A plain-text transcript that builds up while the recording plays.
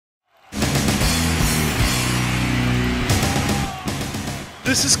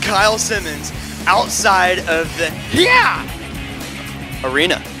This is Kyle Simmons outside of the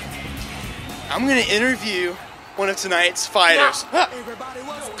arena. I'm gonna interview one of tonight's fighters.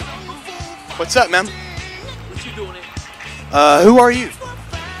 What's up, man? What you doing here? Who are you?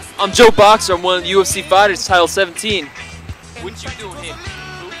 I'm Joe Boxer. I'm one of the UFC fighters, title 17. What you doing here?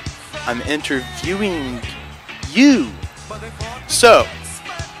 I'm interviewing you. So,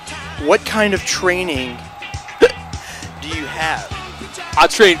 what kind of training do you have? I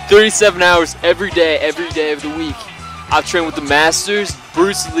train 37 hours every day of the week. I train with the masters,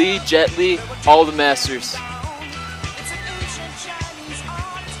 Bruce Lee, Jet Li, all the masters.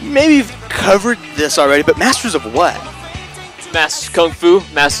 Maybe you've covered this already, but masters of what? Masters of Kung Fu,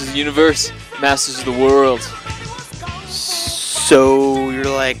 Masters of the Universe, Masters of the World. So you're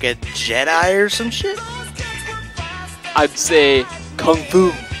like a Jedi or some shit? I'd say Kung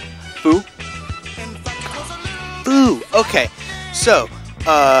Fu. Fu? Ooh, okay. So,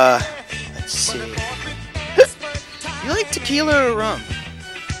 let's see. You like tequila or rum?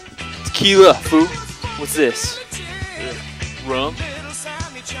 Tequila, Fu. What's this? Rum?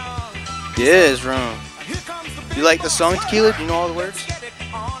 Yeah, it's rum. You like the song Tequila? Do you know all the words?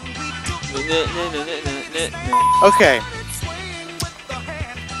 Okay.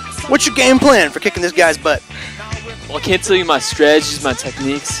 What's your game plan for kicking this guy's butt? Well, I can't tell you my strategies, my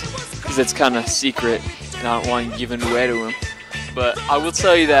techniques, because that's kind of secret, and I don't want to give it away to him. But I will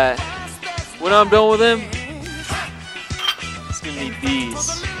tell you that when I'm done with him, it's going to need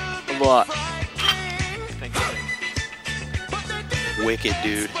these a lot. Thank you. Wicked,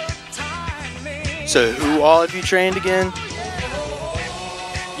 dude. So, who all have you trained again?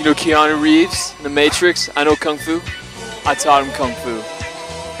 You know Keanu Reeves in The Matrix? I know Kung Fu. I taught him Kung Fu.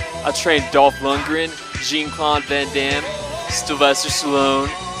 I trained Dolph Lundgren, Jean-Claude Van Damme, Sylvester Stallone.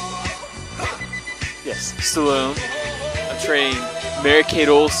 Yes, Stallone. I trained Mary-Kate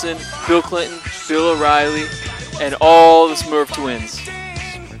Olsen, Bill Clinton, Bill O'Reilly, and all the Smurf twins.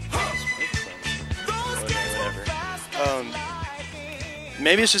 Whatever.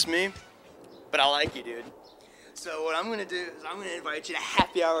 Maybe it's just me, but I like you, dude. So what I'm gonna do is I'm gonna invite you to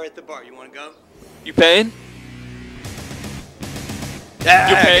happy hour at the bar. You wanna go? You paying? Yeah,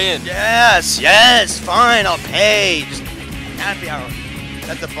 You're paying. Yes, fine, I'll pay. Just happy hour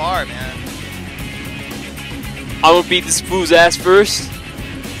at the bar, man. I'm gonna beat this fool's ass first,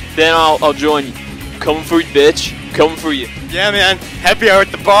 then I'll join you. Coming for you, bitch. Coming for you. Yeah, man. Happy hour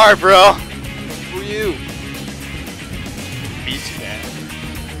at the bar, bro. For you. Beat you, man.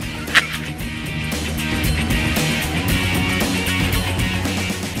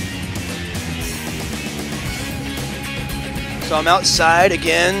 So I'm outside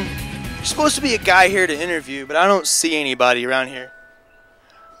again. There's supposed to be a guy here to interview, but I don't see anybody around here.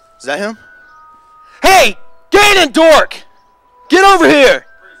 Is that him? Hey! Ganon dork! Get over here!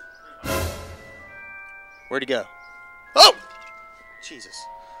 Where'd he go? Oh! Jesus.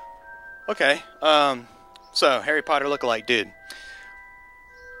 Okay, so Harry Potter lookalike dude.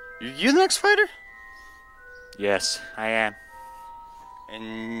 You the next fighter? Yes, I am.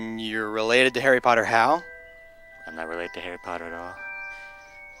 And you're related to Harry Potter how? I'm not related to Harry Potter at all.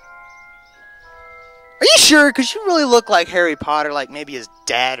 Are you sure? Because you really look like Harry Potter, like maybe his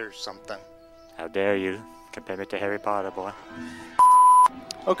dad or something. How dare you compare me to Harry Potter, boy?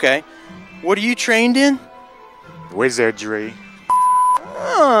 Okay. What are you trained in? Wizardry.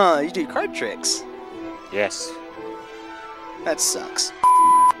 Oh, you do card tricks. Yes. That sucks.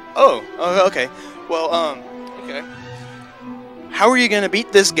 Oh, okay. Well, okay. How are you gonna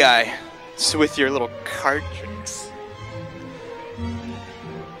beat this guy with your little card tricks?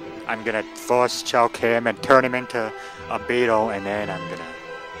 I'm gonna force choke him and turn him into a beetle, and then I'm gonna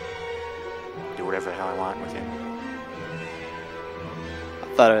do whatever the hell I want with him. I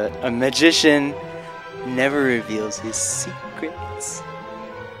thought a magician never reveals his secrets.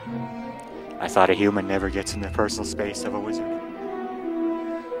 I thought a human never gets in the personal space of a wizard.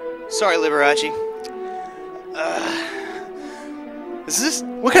 Sorry, Liberace. Is this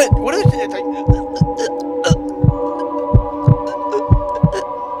what kind of what are they?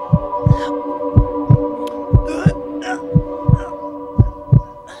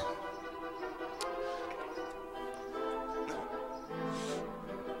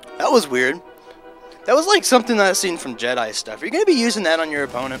 That was weird. That was like something I've seen from Jedi stuff. Are you gonna be using that on your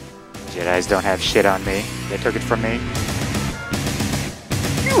opponent? Jedis don't have shit on me. They took it from me.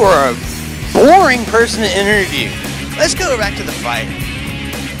 You are a boring person to interview. Let's go back to the fight.